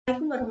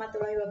Assalamualaikum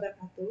warahmatullahi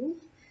wabarakatuh.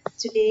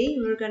 Today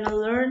we're gonna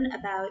learn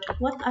about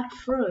what are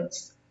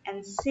fruits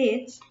and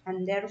seeds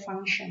and their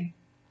function.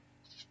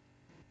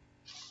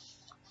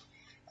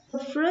 The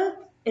fruit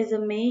is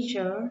a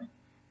major,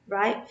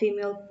 bright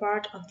female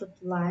part of the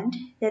plant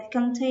that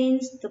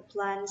contains the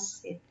plant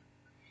seed.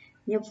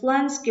 New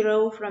plants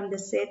grow from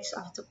the seeds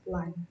of the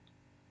plant.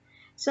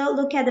 So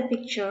look at the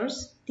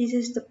pictures. This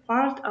is the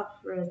part of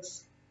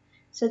fruits.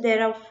 So there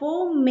are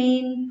four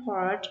main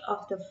parts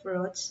of the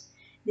fruits.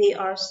 They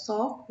are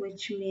stalk,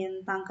 which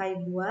means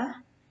tangkai buah,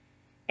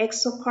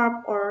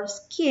 exocarp or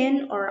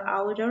skin or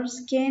outer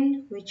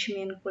skin, which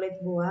means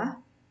kulit buah,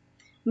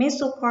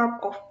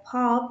 mesocarp of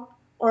pulp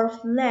or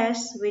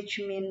flesh, which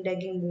means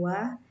daging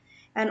buah,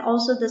 and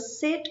also the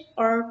seed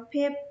or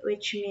pip,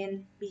 which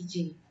means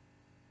biji.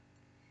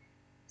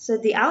 So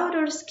the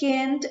outer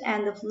skin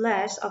and the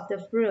flesh of the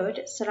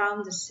fruit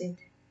surround the seed.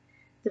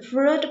 The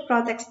fruit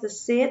protects the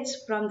seeds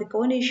from the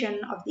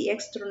condition of the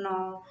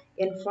external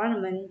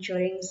environment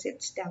during seed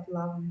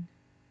development.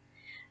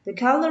 The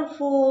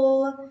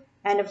colorful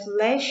and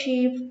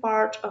fleshy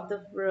part of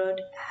the fruit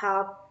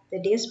help the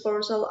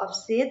dispersal of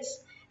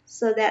seeds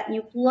so that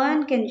new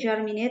plant can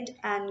germinate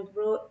and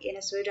grow in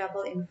a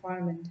suitable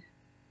environment.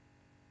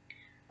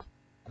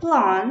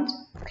 Plant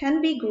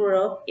can be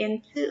grouped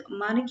into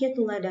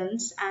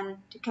monocotyledons and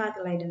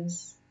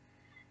dicotyledons.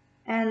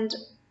 And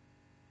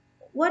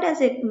what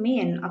does it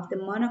mean of the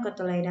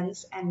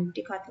monocotyledons and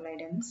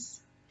dicotyledons?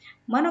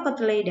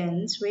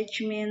 Monocotyledons,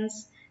 which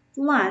means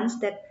plants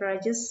that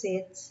produce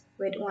seeds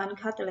with one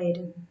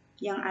cotyledon,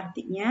 yang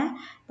artinya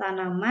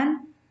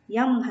tanaman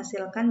yang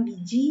menghasilkan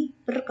biji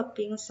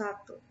berkeping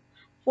satu.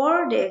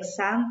 For the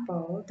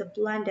example, the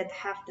plant that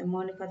have the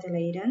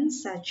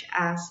monocotyledons, such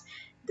as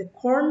the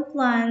corn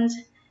plant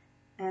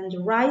and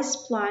the rice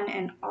plant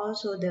and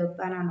also the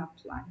banana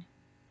plant.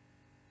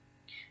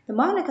 The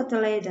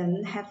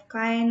monocotyledon have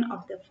kind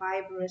of the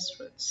fibrous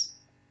roots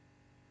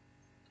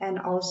and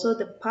also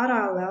the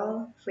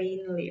parallel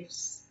vein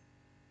leaves.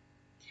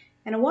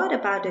 And what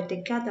about the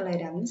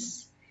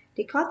dicotyledons?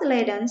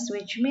 Dicotyledons,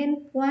 which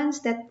mean plants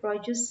that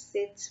produce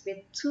seeds with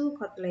two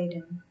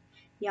cotyledon,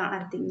 yang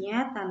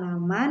artinya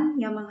tanaman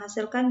yang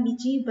menghasilkan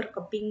biji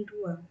berkeping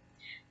dua.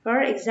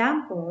 For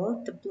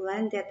example, the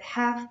plant that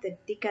have the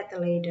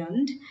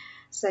dicotyledon,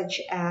 such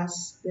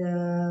as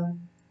the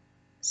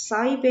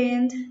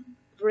soybean,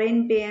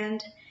 green bean,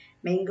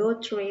 mango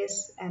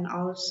trees, and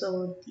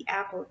also the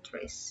apple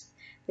trees.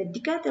 The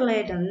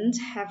dicotyledons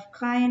have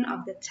kind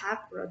of the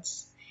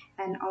taproots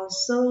and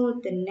also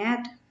the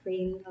net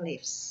vein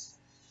leaves.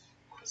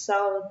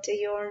 So, do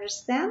you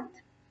understand?